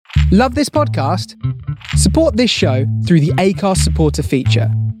Love this podcast? Support this show through the Acast supporter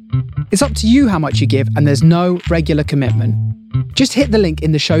feature. It's up to you how much you give, and there's no regular commitment. Just hit the link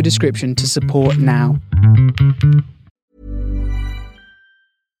in the show description to support now.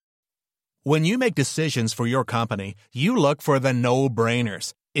 When you make decisions for your company, you look for the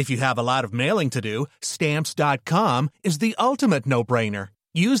no-brainers. If you have a lot of mailing to do, Stamps.com is the ultimate no-brainer.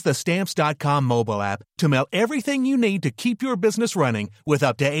 Use the Stamps.com mobile app to mail everything you need to keep your business running with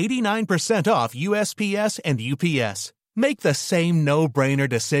up to 89% off USPS and UPS. Make the same no-brainer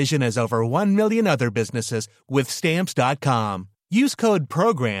decision as over 1 million other businesses with Stamps.com. Use code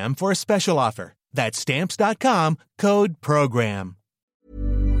PROGRAM for a special offer. That's Stamps.com, code PROGRAM.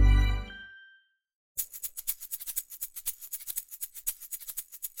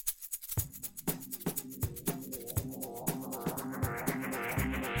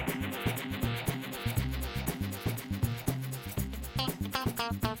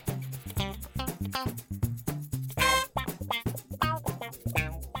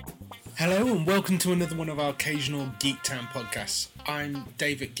 Hello and welcome to another one of our occasional Geektown podcasts. I'm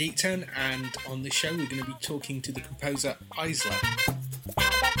Dave at Geektown, and on this show we're going to be talking to the composer Eisler.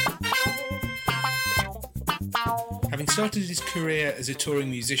 Having started his career as a touring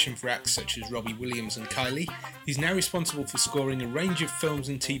musician for acts such as Robbie Williams and Kylie, he's now responsible for scoring a range of films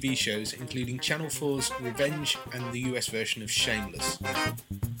and TV shows, including Channel 4's Revenge and the US version of Shameless.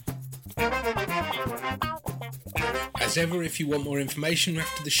 As ever, if you want more information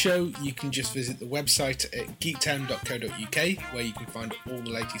after the show, you can just visit the website at geektown.co.uk, where you can find all the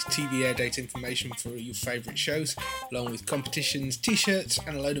latest TV air date information for your favourite shows, along with competitions, t-shirts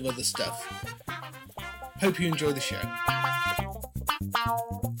and a load of other stuff. Hope you enjoy the show.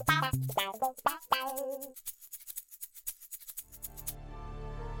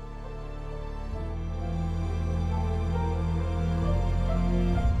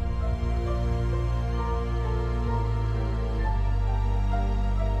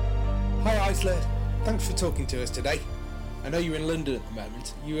 Hi Eisler, thanks for talking to us today. I know you're in London at the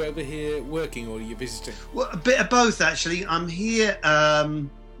moment. Are you over here working or are you visiting? Well, a bit of both actually. I'm here,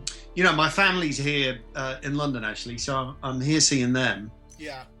 my family's here in London actually, so I'm here seeing them.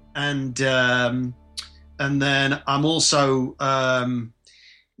 Yeah. And then I'm also,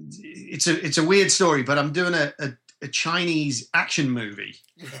 it's a weird story, but I'm doing a Chinese action movie,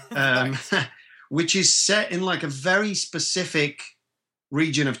 which is set in like a very specific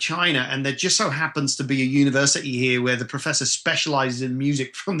region of China, and there just so happens to be a university here where the professor specializes in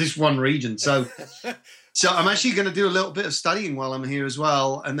music from this one region. So I'm actually going to do a little bit of studying while I'm here as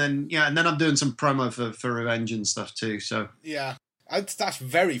well, and then I'm doing some promo for Revenge and stuff too. So yeah, that's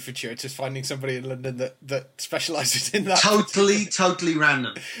very fortuitous finding somebody in London that specializes in that. Totally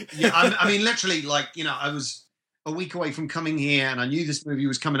random. Yeah, I mean, literally, I was a week away from coming here, and I knew this movie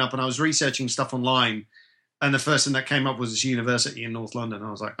was coming up, and I was researching stuff online. And the first thing that came up was this university in North London. I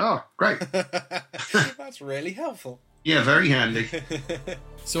was like, oh, great. That's really helpful. Yeah, very handy.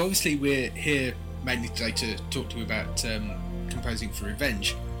 So obviously we're here mainly today to talk to you about composing for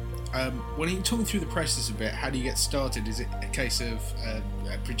Revenge. Why don't you talk me through the process a bit? How do you get started? Is it a case of a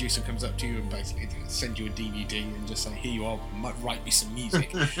producer comes up to you and basically sends you a DVD and just say, here you are, write me some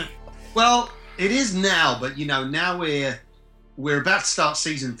music? Well, it is now, but now we're about to start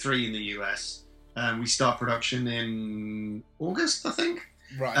season 3 in the US. We start production in August, I think.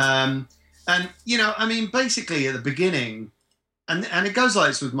 Right. Basically at the beginning, and it goes like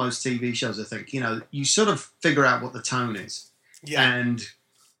this with most TV shows, I think, you sort of figure out what the tone is. Yeah. And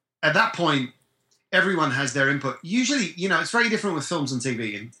at that point, everyone has their input. Usually, it's very different with films and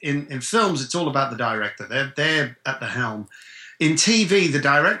TV. In films, it's all about the director. They're at the helm. In TV, the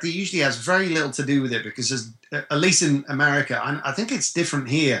director usually has very little to do with it because, at least in America, and I think it's different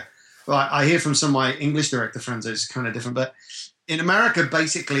here. Well, I hear from some of my English director friends it's kind of different, but in America,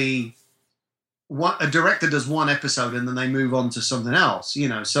 basically, a director does one episode and then they move on to something else,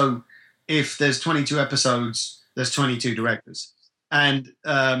 So if there's 22 episodes, there's 22 directors. And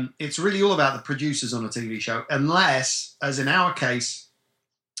it's really all about the producers on a TV show, unless, as in our case,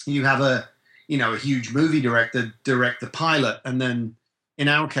 you have a huge movie director direct the pilot. And then in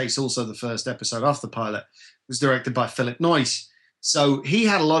our case, also the first episode of the pilot was directed by Philip Noyce. So he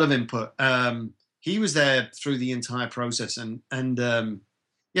had a lot of input. He was there through the entire process, and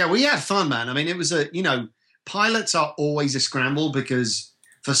we had fun, man. I mean, it was pilots are always a scramble because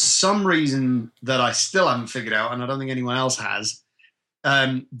for some reason that I still haven't figured out, and I don't think anyone else has,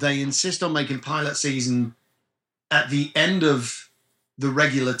 they insist on making pilot season at the end of the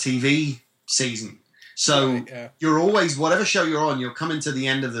regular TV season. So right, yeah. You're always, whatever show you're on, you're coming to the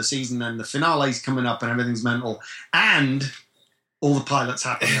end of the season and the finale's coming up and everything's mental. And all the pilots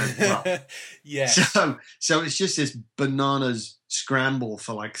happen as well. Yeah. So it's just this bananas scramble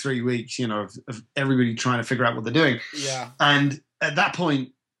for like 3 weeks, of everybody trying to figure out what they're doing. Yeah. And at that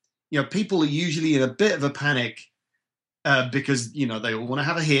point, people are usually in a bit of a panic because, they all want to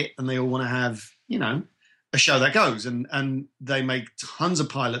have a hit and they all want to have, a show that goes. And they make tons of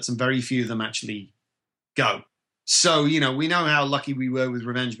pilots and very few of them actually go. So, we know how lucky we were with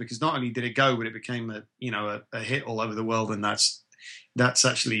Revenge, because not only did it go, but it became a hit all over the world. And that's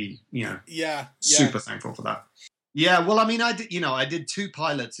actually, super thankful for that. Yeah, well, I mean, I did 2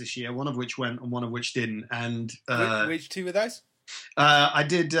 pilots this year, one of which went and one of which didn't. And which 2 were those? I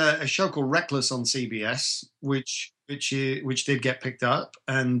did a show called Reckless on CBS, which did get picked up,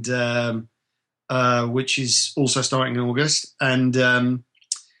 and which is also starting in August. And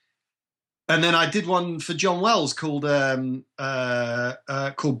then I did one for John Wells called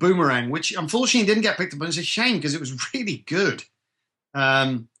Boomerang, which unfortunately didn't get picked up. And it's a shame because it was really good.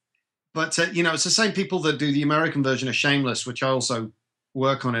 But it's the same people that do the American version of Shameless, which I also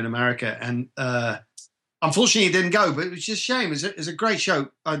work on in America. And unfortunately, it didn't go, but it was just a shame. It's a great show.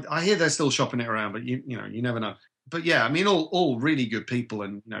 I hear they're still shopping it around, but you never know. But yeah, I mean, all really good people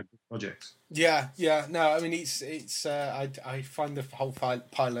and good projects. Yeah. No, I mean, it's. I find the whole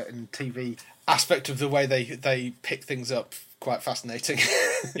pilot and TV aspect of the way they pick things up quite fascinating.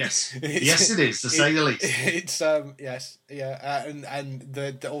 Yes, yes, it is, to say the least. It's yes, yeah,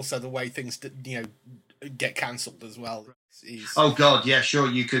 and also the way things get cancelled as well. Oh God, yeah, sure.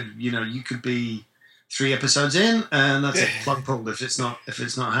 You could be 3 episodes in, and that's it, plug pulled if it's not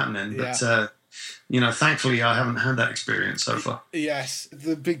happening. But thankfully, I haven't had that experience so far. Yes,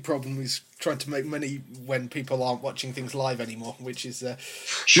 the big problem is trying to make money when people aren't watching things live anymore, which is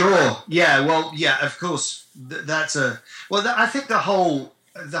sure. Yeah, well, yeah, of course. I think the whole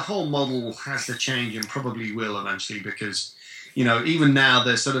model has to change, and probably will eventually, because even now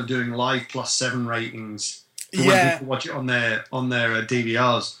they're sort of doing live +7 ratings for when people watch it on their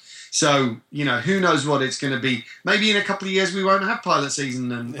DVRs. So, who knows what it's going to be. Maybe in a couple of years we won't have pilot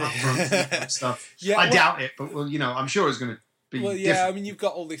season and upfront stuff. Yeah, I doubt it, but I'm sure it's going to be different. I mean, you've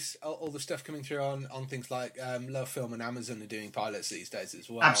got all the stuff coming through on things like Love Film and Amazon are doing pilots these days as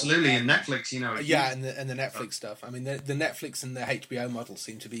well. Absolutely, and Netflix, and the Netflix stuff. I mean, the Netflix and the HBO model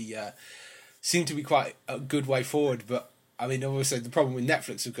seem to be quite a good way forward. But I mean, obviously, the problem with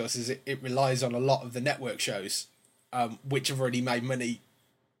Netflix, of course, is it relies on a lot of the network shows, which have already made money.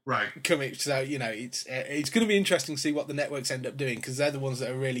 Right. Coming, so it's going to be interesting to see what the networks end up doing, because they're the ones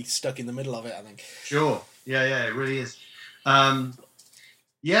that are really stuck in the middle of it, I think. Sure. Yeah, it really is. I mean,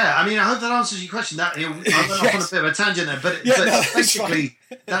 I hope that answers your question. That I went off on a bit of a tangent there, but basically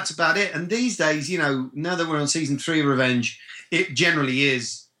that's about it. And these days, now that we're on season 3 of Revenge, it generally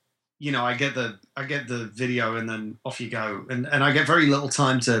is. I get the video and then off you go, and I get very little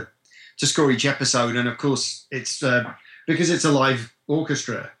time to score each episode, and of course it's because it's a live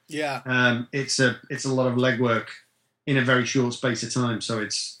orchestra. Yeah. It's a lot of legwork in a very short space of time, so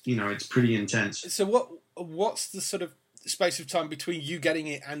it's it's pretty intense. So what's the sort of space of time between you getting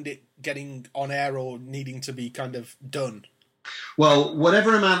it and it getting on air or needing to be kind of done? Well,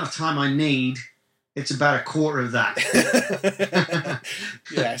 whatever amount of time I need, it's about a quarter of that.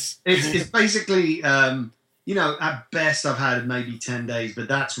 Yes. It's basically at best I've had maybe 10 days, but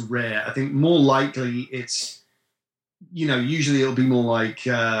that's rare. I think more likely it's usually it'll be more like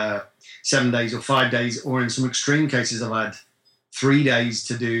 7 days or 5 days, or in some extreme cases, I've had 3 days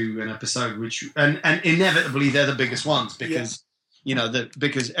to do an episode, which and inevitably they're the biggest ones because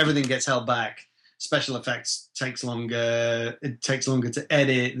because everything gets held back. Special effects takes longer. It takes longer to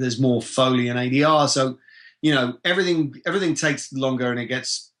edit. There's more Foley and ADR, so everything takes longer, and it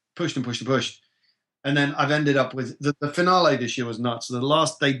gets pushed and pushed and pushed. And then I've ended up with the finale this year was nuts.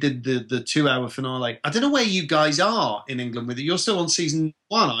 They did the 2-hour finale. I don't know where you guys are in England with it. You're still on season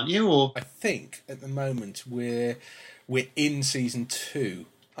 1, aren't you? Or I think at the moment we're in season 2.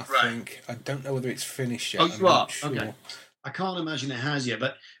 I think. I don't know whether it's finished yet. Oh, you are? Sure. Okay. I can't imagine it has yet,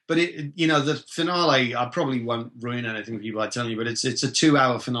 but it the finale. I probably won't ruin anything for you by telling you, but it's a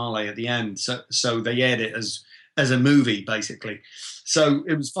 2-hour finale at the end. So they aired it as a movie basically. So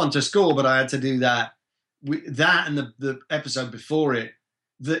it was fun to score, but I had to do that. That and the episode before it,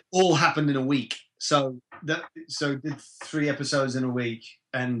 that all happened in a week. So did 3 episodes in a week,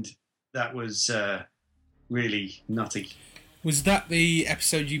 and that was really nutty. Was that the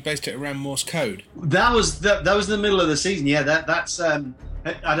episode you based it around Morse code? That was the middle of the season. Yeah, that's. I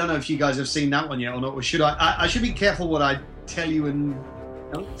don't know if you guys have seen that one yet or not. Or should I? I should be careful what I tell you and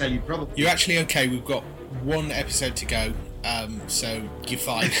don't tell you. Probably. You're actually okay. We've got 1 episode to go, so you're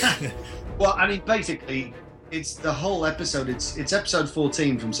fine. Well, I mean, basically, it's the whole episode. It's episode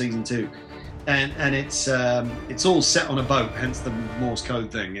 14 from season 2, and it's all set on a boat, hence the Morse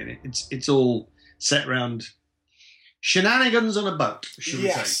code thing. And it's all set around shenanigans on a boat, should we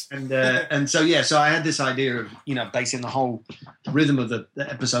say? And so I had this idea of basing the whole rhythm of the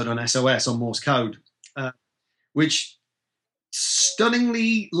episode on SOS, on Morse code, which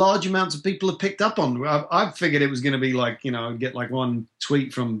stunningly large amounts of people have picked up on. I figured it was going to be like I'd get like one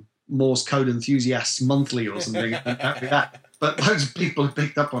tweet from Morse Code Enthusiasts Monthly or something like that. But loads of people have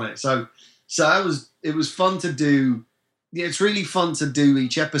picked up on it. So it was fun to do. Yeah, it's really fun to do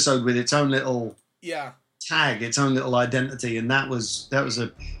each episode with its own little tag, its own little identity, and that was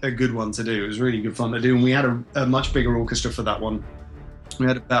a good one to do. It was really good fun to do, and we had a much bigger orchestra for that one. We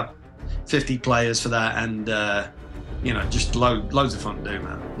had about 50 players for that, and just loads of fun to do,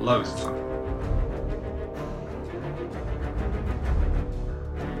 man. Loads of fun.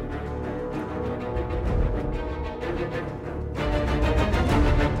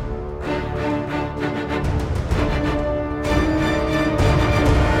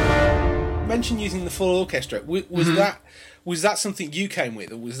 Mentioned using the full orchestra. Was that something you came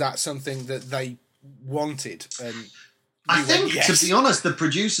with, or was that something that they wanted? I think, to be honest, the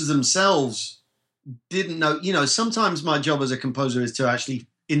producers themselves didn't know. Sometimes my job as a composer is to actually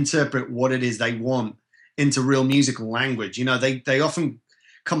interpret what it is they want into real musical language. They often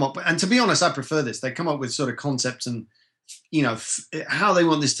come up, and to be honest, I prefer this. They come up with sort of concepts and how they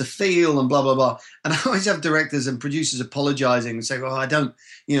want this to feel and blah blah blah. And I always have directors and producers apologizing and say, "Well, I don't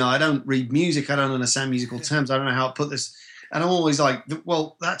read music. I don't understand musical terms. I don't know how to put this." And I'm always like,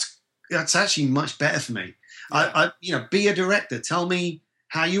 "Well, that's actually much better for me. I be a director. Tell me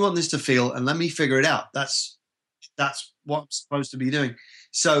how you want this to feel, and let me figure it out. That's what I'm supposed to be doing."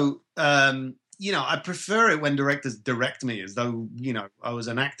 So, I prefer it when directors direct me as though I was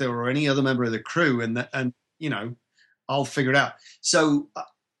an actor or any other member of the crew, and I'll figure it out. So,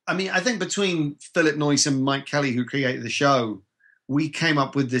 I think between Philip Noyce and Mike Kelly, who created the show, we came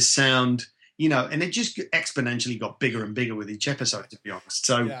up with this sound, and it just exponentially got bigger and bigger with each episode, to be honest.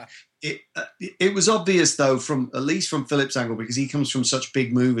 So it was obvious, though, at least from Philip's angle, because he comes from such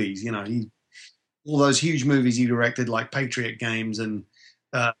big movies, all those huge movies he directed, like Patriot Games and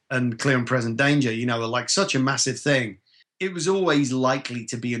Clear and Present Danger, are like such a massive thing. It was always likely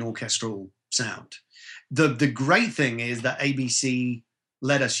to be an orchestral sound. The great thing is that ABC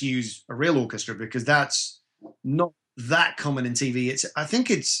let us use a real orchestra, because that's not that common in TV. I think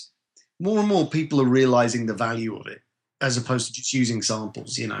it's more and more people are realizing the value of it, as opposed to just using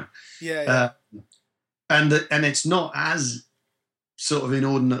samples, and it's not as sort of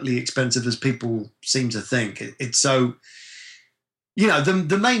inordinately expensive as people seem to think. It's so,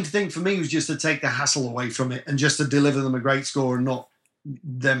 the main thing for me was just to take the hassle away from it and just to deliver them a great score and not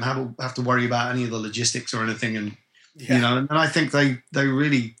them have to worry about any of the logistics or anything. And and I think they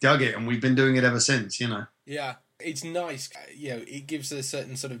really dug it, and we've been doing it ever since. It's nice. It gives a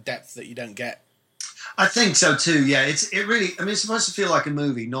certain sort of depth that you don't get. I think so too. Yeah, it really. It's supposed to feel like a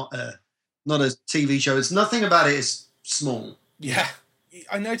movie, not a TV show. It's nothing about it is small. Yeah,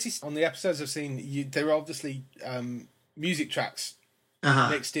 I noticed on the episodes I've seen, there are obviously music tracks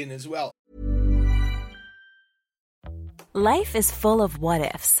mixed in as well. Life is full of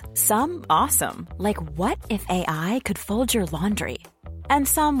what-ifs. Some awesome, like what if AI could fold your laundry? And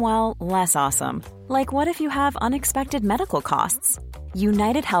some, well, less awesome, like what if you have unexpected medical costs?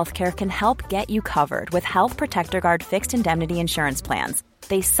 United Healthcare can help get you covered with Health Protector Guard fixed indemnity insurance plans.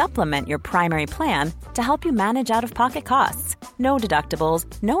 They supplement your primary plan to help you manage out-of-pocket costs. No deductibles,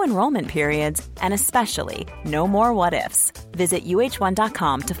 no enrollment periods, and especially no more what-ifs. Visit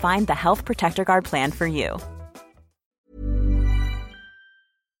uh1.com to find the Health Protector Guard plan for you.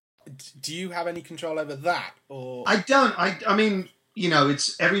 Do you have any control over that? Or I don't. I mean,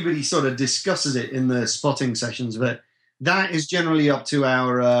 it's everybody sort of discusses it in the spotting sessions, but that is generally up to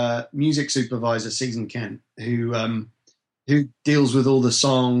our music supervisor, Susan Kent, who deals with all the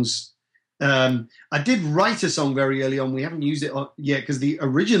songs. I did write a song very early on. We haven't used it yet because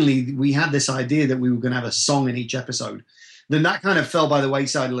originally we had this idea that we were going to have a song in each episode. Then that kind of fell by the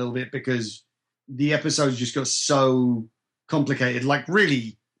wayside a little bit because the episodes just got so complicated. Like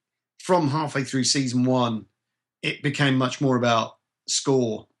really, from halfway through season 1, it became much more about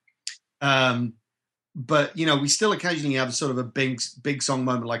score. But, we still occasionally have sort of a big song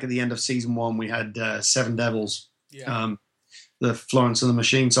moment. Like at the end of season 1, we had Seven Devils, the Florence and the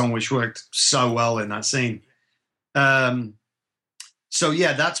Machine song, which worked so well in that scene. So,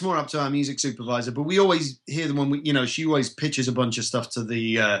 yeah, that's more up to our music supervisor. But we always hear them when she always pitches a bunch of stuff to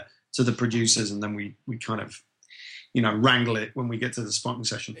the producers, and then we kind of, wrangle it when we get to the spotting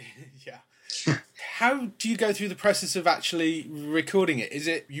session. Yeah. How do you go through the process of actually recording it? Is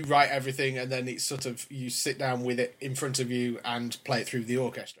it you write everything and then it's sort of you sit down with it in front of you and play it through the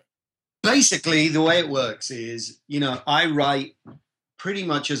orchestra? Basically, the way it works is, I write pretty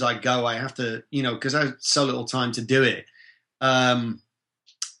much as I go. I have to, because I have so little time to do it. In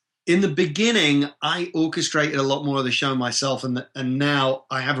the beginning, I orchestrated a lot more of the show myself, and now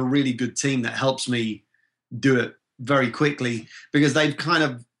I have a really good team that helps me do it very quickly because they've kind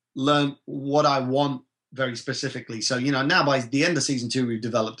of learned what I want very specifically. So, now by the end of season 2, we've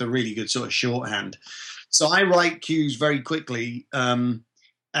developed a really good sort of shorthand. So I write cues very quickly, and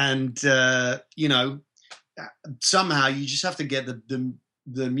somehow you just have to get the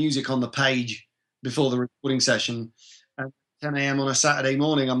music on the page before the recording session. At 10 a.m. on a Saturday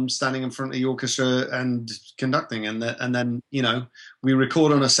morning, I'm standing in front of the orchestra and conducting, and then we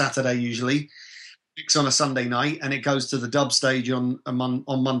record on a Saturday usually. Mix on a Sunday night, and it goes to the dub stage on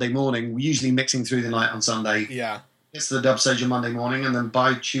Monday morning. We're usually mixing through the night on Sunday. Yeah. It's the dub stage on Monday morning, and then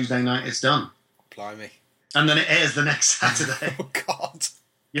by Tuesday night it's done. Blimey. And then it airs the next Saturday. Oh, God.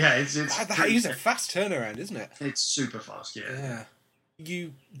 Yeah, it's That is a fast turnaround, isn't it? It's super fast, yeah.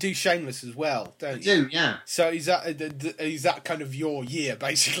 You do Shameless as well, don't you? I do, yeah. So is that kind of your year,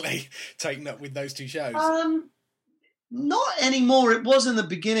 basically, taken up with those two shows? Not anymore. It was in the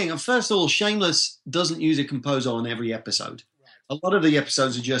beginning. And first of all, Shameless doesn't use a composer on every episode. Right. A lot of the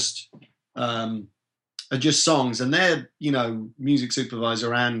episodes are just songs, and their music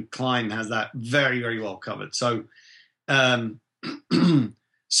supervisor Anne Klein has that very, very well covered. So, they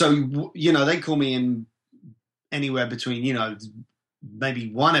call me in anywhere between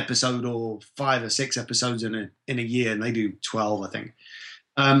maybe one episode or 5 or 6 episodes in a year, and they do 12, I think.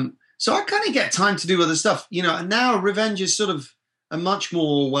 So I kind of get time to do other stuff, and now Revenge is sort of a much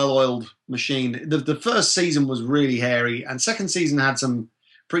more well-oiled machine. The first season was really hairy, and second season had some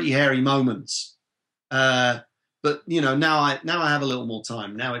pretty hairy moments. But now I have a little more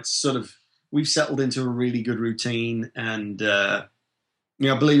time. Now it's sort of, we've settled into a really good routine, and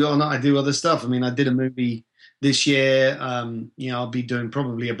believe it or not, I do other stuff. I mean, I did a movie this year. I'll be doing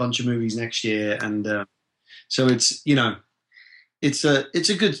probably a bunch of movies next year, and so it's it's a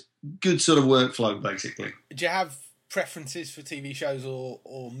good sort of workflow, basically. Do you have preferences for TV shows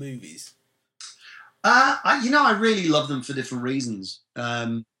or movies? I really love them for different reasons.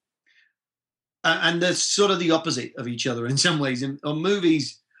 And they're sort of the opposite of each other in some ways. On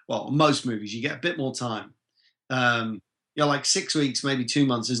movies, most movies, you get a bit more time. Like 6 weeks, maybe 2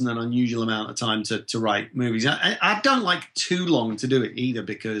 months isn't an unusual amount of time to write movies. I don't like too long to do it either,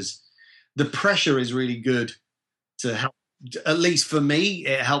 because the pressure is really good to help. At least for me,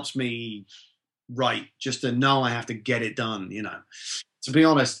 it helps me write, just to know I have to get it done, To be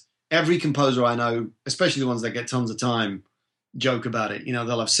honest, every composer I know, especially the ones that get tons of time, joke about it.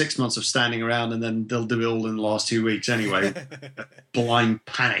 They'll have 6 months of standing around, and then they'll do it all in the last 2 weeks anyway. Blind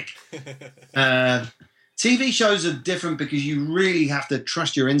panic. TV shows are different because you really have to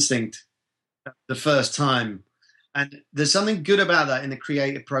trust your instinct the first time. And there's something good about that in the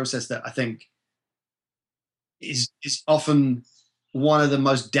creative process that I think is often one of the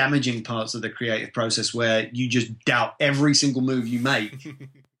most damaging parts of the creative process, where you just doubt every single move you make.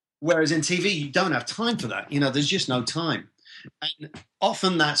 Whereas in TV, you don't have time for that. There's just no time. And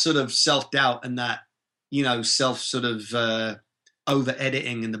often that sort of self-doubt and that, self sort of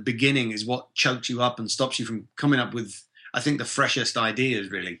over-editing in the beginning is what chokes you up and stops you from coming up with, I think, the freshest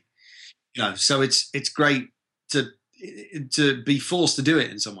ideas, really. So it's great to be forced to do it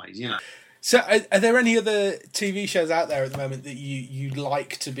in some ways, So are there any other TV shows out there at the moment that you'd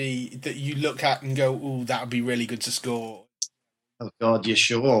like to be, that you look at and go, oh, that would be really good to score? Oh, God, yeah,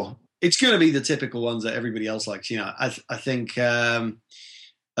 sure. It's going to be the typical ones that everybody else likes. I think,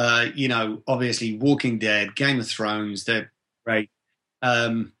 obviously Walking Dead, Game of Thrones, they're great.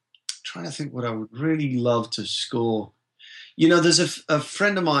 Trying to think what I would really love to score. There's a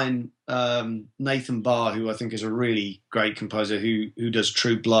friend of mine, Nathan Barr, who I think is a really great composer who does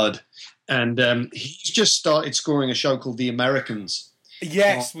True Blood. And he's just started scoring a show called The Americans.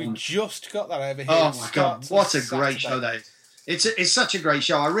 Yes, we just got that over here. Oh, my God, what a great show that is. It's such a great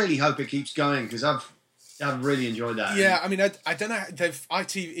show. I really hope it keeps going, because I've really enjoyed that. Yeah, I mean, I don't know.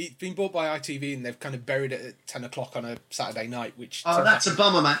 It's been bought by ITV, and they've kind of buried it at 10 o'clock on a Saturday night. That's a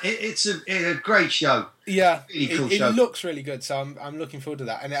bummer, man. It's a great show. Yeah, really cool show. It looks really good, so I'm looking forward to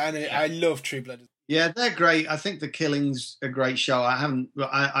that. And I love True Blood. Yeah, they're great. I think The Killing's a great show. I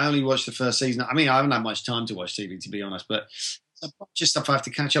only watched the first season. I mean, I haven't had much time to watch TV, to be honest, but a bunch of stuff I have to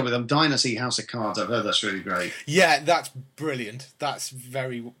catch up with. I'm dying to see House of Cards. I've heard that's really great. Yeah, that's brilliant. That's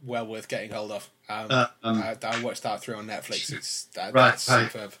very well worth getting hold of. I watched that through on Netflix. That's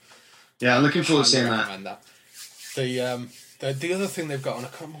superb. Yeah, I'm looking forward to seeing that. recommend that. The other thing they've got on, I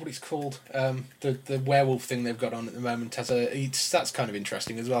can't remember what it's called. The werewolf thing they've got on at the moment that's kind of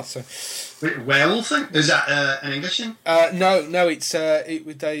interesting as well. So, Wait, werewolf thing? Is that an English thing? no, it's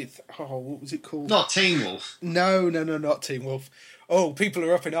what was it called? Not Teen Wolf. No, not Teen Wolf. Oh, people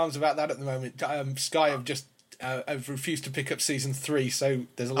are up in arms about that at the moment. Sky have refused to pick up season 3, so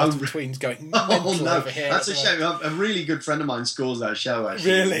there's a lot of tweens going mental over here. That's a shame. A really good friend of mine scores that show,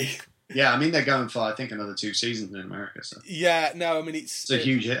 actually. Really? Yeah, I mean, they're going for, I think, another 2 seasons in America. So. Yeah, no, I mean, it's a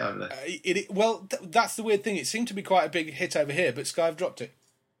huge hit over there. That's the weird thing. It seemed to be quite a big hit over here, but Sky have dropped it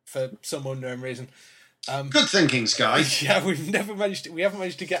for some unknown reason. Good thinking, Sky. Yeah, we haven't managed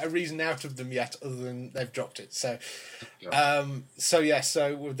to get a reason out of them yet, other than they've dropped it. So, there's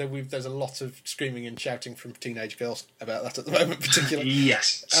a lot of screaming and shouting from teenage girls about that at the moment, particularly.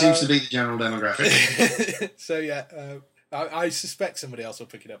 Yes, seems to be the general demographic. So yeah, I suspect somebody else will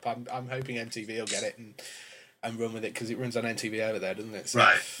pick it up. I'm hoping MTV will get it and run with it, because it runs on MTV over there, doesn't it? So,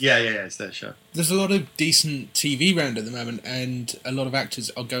 right. Yeah, it's their show. There's a lot of decent TV around at the moment, and a lot of actors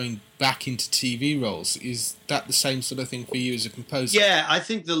are going back into TV roles. Is that the same sort of thing for you as a composer? Yeah, I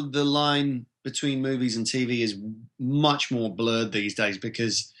think the line between movies and TV is much more blurred these days,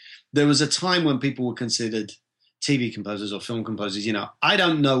 because there was a time when people were considered TV composers or film composers. You know, I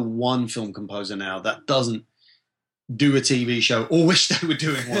don't know one film composer now that doesn't do a TV show or wish they were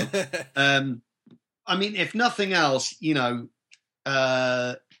doing one. I mean, if nothing else, you know,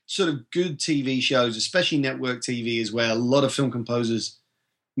 sort of good TV shows, especially network TV, is where a lot of film composers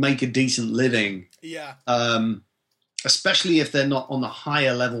make a decent living. Yeah. Especially if they're not on the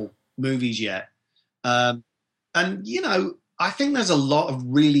higher level movies yet. And, you know, I think there's a lot of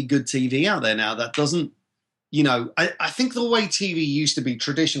really good TV out there now that doesn't, you know, I think the way TV used to be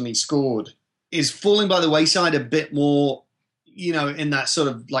traditionally scored is falling by the wayside a bit more, you know, in that sort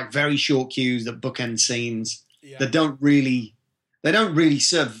of like very short cues that bookend scenes that don't really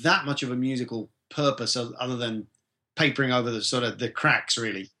serve that much of a musical purpose other than papering over the sort of the cracks,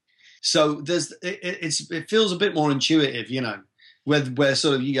 really. So it feels a bit more intuitive, you know, where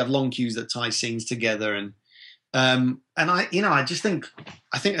sort of you have long cues that tie scenes together, and I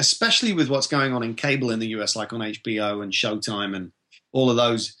think especially with what's going on in cable in the US, like on HBO and Showtime and all of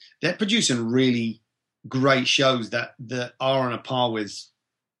those, they're producing really great shows that are on a par with,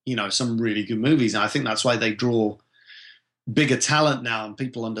 you know, some really good movies. And I think that's why they draw bigger talent now, and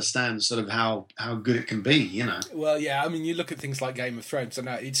people understand sort of how good it can be, you know. Well, yeah, I mean, you look at things like Game of Thrones, and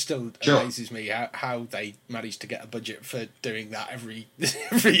it still amazes me how they manage to get a budget for doing that every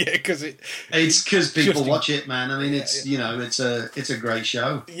year, because it's because people watch it, man. I mean, you know, it's a great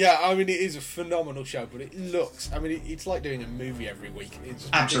show. Yeah, I mean, it is a phenomenal show, but it looks, I mean, it's like doing a movie every week. It's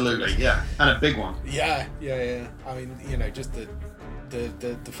absolutely, yeah, and a big one. Yeah. I mean, you know, just the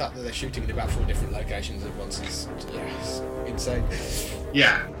fact that they're shooting in about 4 different locations at once is insane.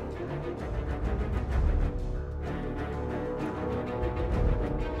 Yeah.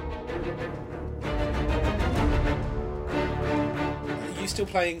 Are you still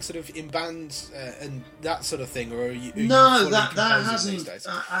playing sort of in bands and that sort of thing, or are you? No, that hasn't.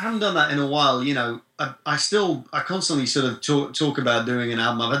 I haven't done that in a while. You know, I constantly sort of talk about doing an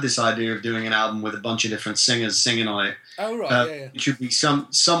album. I've had this idea of doing an album with a bunch of different singers singing on it. Oh right, yeah. It should be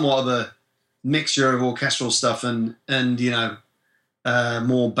somewhat of a mixture of orchestral stuff and you know,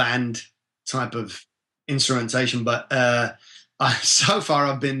 more band type of instrumentation. But so far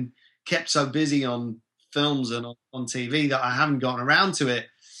I've been kept so busy on films and on TV that I haven't gotten around to it.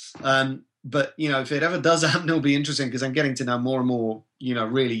 But you know, if it ever does happen, it'll be interesting, because I'm getting to know more and more, you know,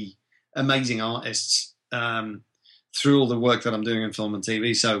 really amazing artists through all the work that I'm doing in film and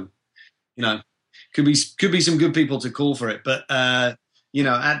TV. So, you know, could be some good people to call for it. But you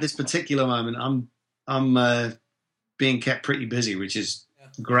know, at this particular moment, I'm being kept pretty busy, which is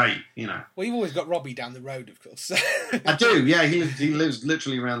great, you know. Well, you've always got Robbie down the road, of course. I do, yeah. He lives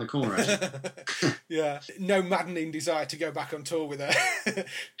literally around the corner, actually. Yeah. No maddening desire to go back on tour with her?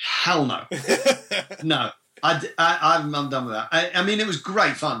 Hell no. No. I'm done with that. I mean, it was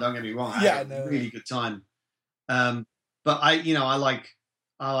great fun, don't get me wrong. I had a really good time. But I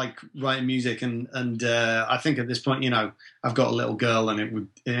like writing music, and I think at this point, you know, I've got a little girl, and it would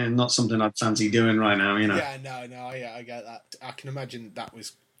not something I'd fancy doing right now, you know. Yeah, I get that. I can imagine that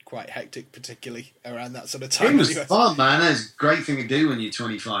was quite hectic, particularly around that sort of time. It was fun, man. It's a great thing to do when you're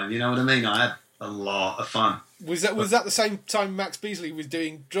 25. You know what I mean? I had a lot of fun. Was that the same time Max Beasley was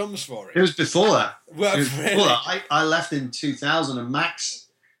doing drums for it? It was before that. Well, really? I left in 2000, and Max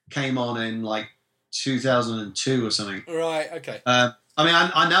came on in like 2002 or something. Right. Okay. I mean,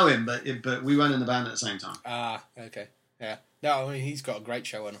 I know him, but we weren't in the band at the same time. Ah, okay, yeah. No, I mean, he's got a great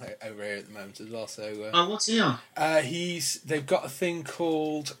show on over here at the moment as well. So, what's he on? They've got a thing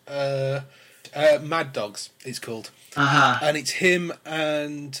called Mad Dogs. It's called, and it's him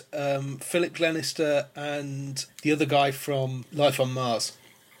and Philip Glenister and the other guy from Life on Mars.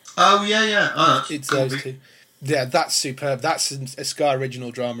 Oh yeah. Oh, it's those two. Yeah, that's superb. That's a Sky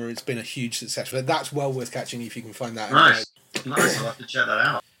original drama. It's been a huge success, but that's well worth catching if you can find that. Nice. I'll have to check that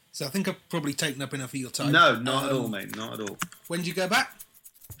out. So I think I've probably taken up enough of your time. No, not at all, mate. Not at all. When do you go back?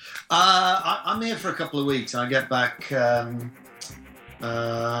 I'm here for a couple of weeks. I get back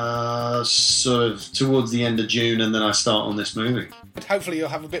sort of towards the end of June, and then I start on this movie. But hopefully you'll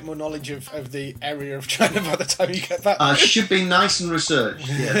have a bit more knowledge of the area of China by the time you get back. Should be nice and researched.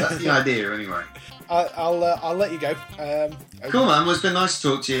 Yeah, that's the idea anyway. I'll let you go. Cool, man. Well, it's been nice to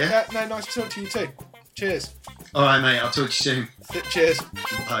talk to you. Yeah, no, nice to talk to you too. Cheers. All right, mate. I'll talk to you soon. Cheers.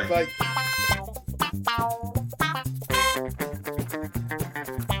 Bye. Bye.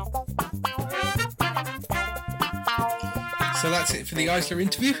 So that's it for the Eisler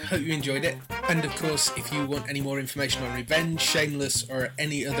interview. Hope you enjoyed it. And of course, if you want any more information on Revenge, Shameless, or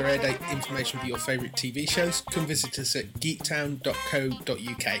any other air date information for your favourite TV shows, come visit us at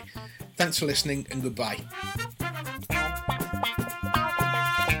geektown.co.uk. Thanks for listening and goodbye.